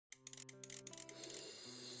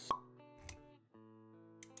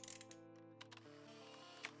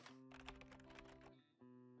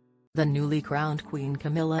The newly crowned Queen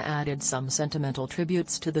Camilla added some sentimental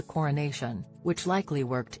tributes to the coronation, which likely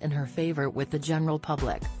worked in her favor with the general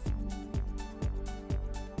public.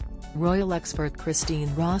 Royal expert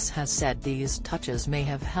Christine Ross has said these touches may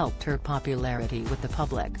have helped her popularity with the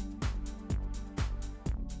public.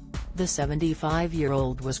 The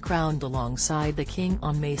 75-year-old was crowned alongside the King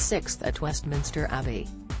on May 6 at Westminster Abbey.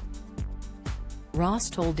 Ross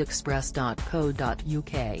told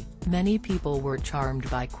Express.co.uk, "Many people were charmed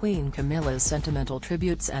by Queen Camilla's sentimental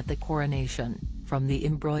tributes at the coronation, from the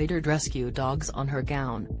embroidered rescue dogs on her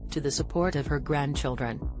gown, to the support of her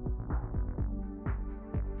grandchildren.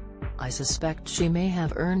 I suspect she may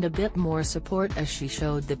have earned a bit more support as she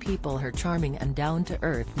showed the people her charming and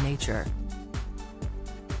down-to-earth nature."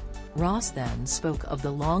 Ross then spoke of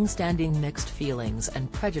the long-standing mixed feelings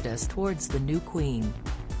and prejudice towards the new queen.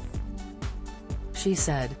 She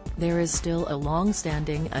said, "There is still a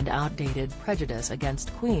long-standing and outdated prejudice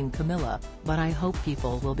against Queen Camilla, but I hope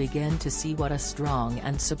people will begin to see what a strong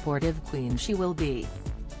and supportive queen she will be."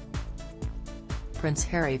 Prince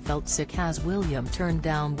Harry felt sick as William turned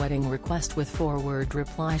down wedding request with forward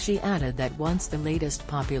reply. She added that once the latest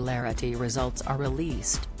popularity results are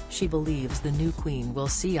released, she believes the new queen will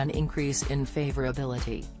see an increase in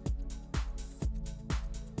favourability.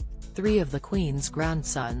 Three of the Queen's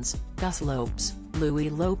grandsons, Gus Lopes, Louis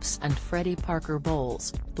Lopes and Freddie Parker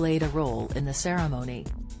Bowles, played a role in the ceremony.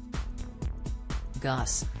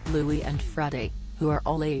 Gus, Louis and Freddie, who are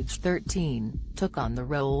all aged 13, took on the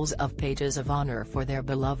roles of pages of honor for their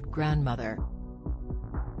beloved grandmother.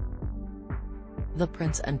 The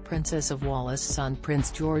Prince and Princess of Wales' son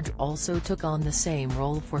Prince George also took on the same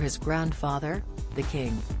role for his grandfather, the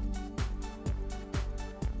King.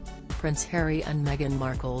 Prince Harry and Meghan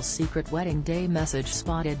Markle's secret wedding day message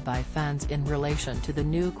spotted by fans in relation to the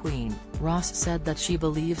new Queen. Ross said that she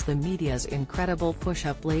believes the media's incredible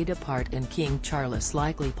push-up played a part in King Charles'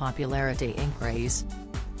 likely popularity increase.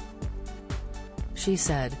 She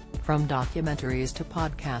said, "From documentaries to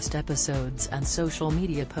podcast episodes and social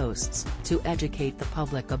media posts, to educate the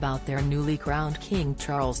public about their newly crowned King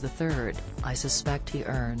Charles III, I suspect he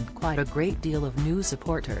earned quite a great deal of new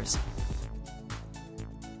supporters.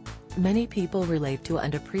 Many people relate to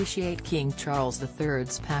and appreciate King Charles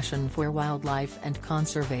III's passion for wildlife and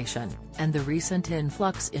conservation, and the recent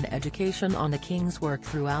influx in education on the King's work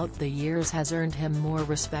throughout the years has earned him more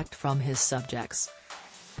respect from his subjects."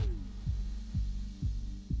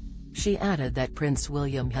 She added that Prince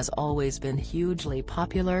William has always been hugely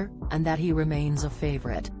popular, and that he remains a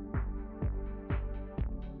favourite.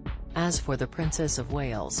 As for the Princess of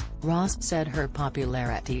Wales, Ross said her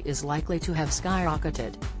popularity is likely to have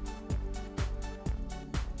skyrocketed.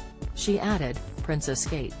 She added, "Princess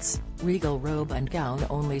Kate's regal robe and gown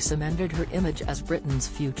only cemented her image as Britain's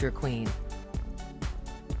future queen."